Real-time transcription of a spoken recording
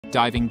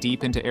diving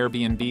deep into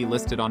Airbnb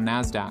listed on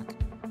NASDAQ.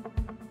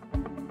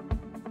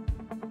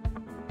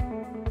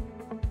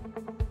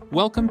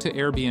 Welcome to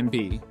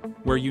Airbnb,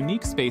 where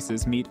unique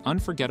spaces meet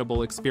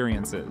unforgettable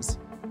experiences.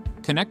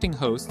 Connecting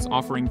hosts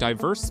offering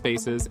diverse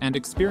spaces and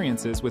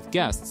experiences with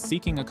guests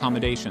seeking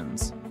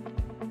accommodations.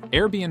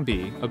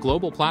 Airbnb, a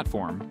global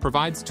platform,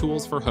 provides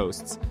tools for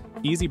hosts,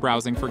 easy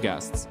browsing for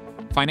guests.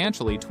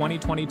 Financially,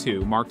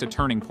 2022 marked a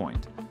turning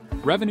point.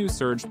 Revenue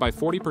surged by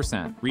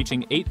 40%,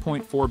 reaching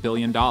 $8.4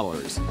 billion,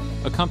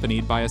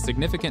 accompanied by a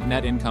significant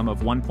net income of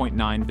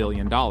 $1.9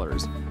 billion,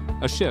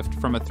 a shift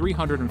from a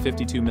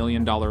 $352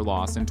 million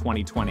loss in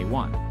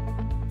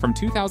 2021. From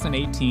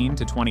 2018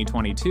 to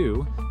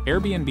 2022,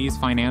 Airbnb's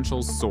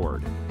financials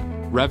soared.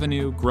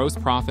 Revenue, gross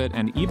profit,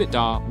 and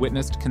EBITDA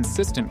witnessed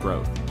consistent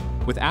growth,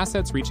 with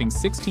assets reaching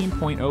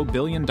 $16.0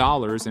 billion in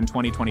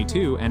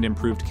 2022 and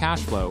improved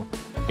cash flow.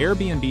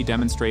 Airbnb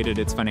demonstrated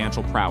its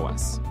financial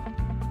prowess.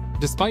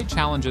 Despite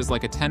challenges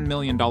like a $10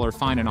 million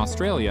fine in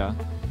Australia,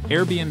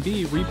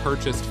 Airbnb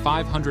repurchased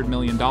 $500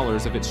 million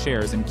of its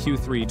shares in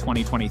Q3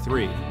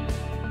 2023.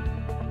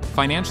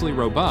 Financially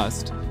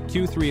robust,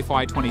 Q3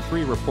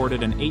 FY23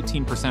 reported an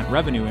 18%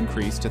 revenue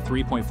increase to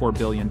 $3.4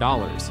 billion.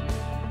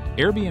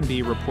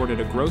 Airbnb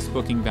reported a gross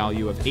booking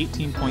value of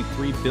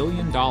 $18.3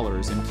 billion in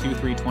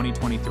Q3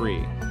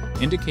 2023,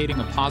 indicating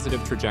a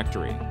positive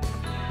trajectory.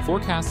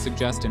 Forecasts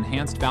suggest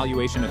enhanced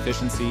valuation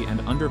efficiency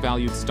and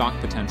undervalued stock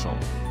potential,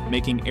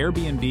 making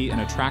Airbnb an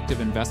attractive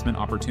investment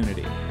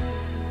opportunity.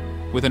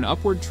 With an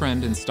upward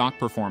trend in stock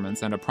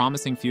performance and a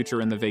promising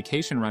future in the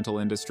vacation rental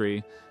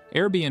industry,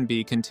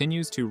 Airbnb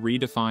continues to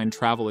redefine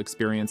travel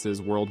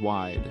experiences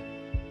worldwide.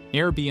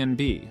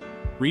 Airbnb,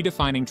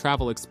 redefining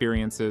travel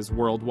experiences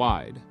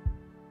worldwide.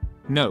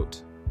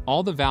 Note: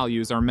 all the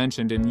values are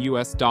mentioned in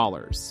US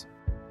dollars.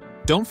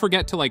 Don't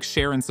forget to like,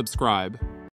 share, and subscribe.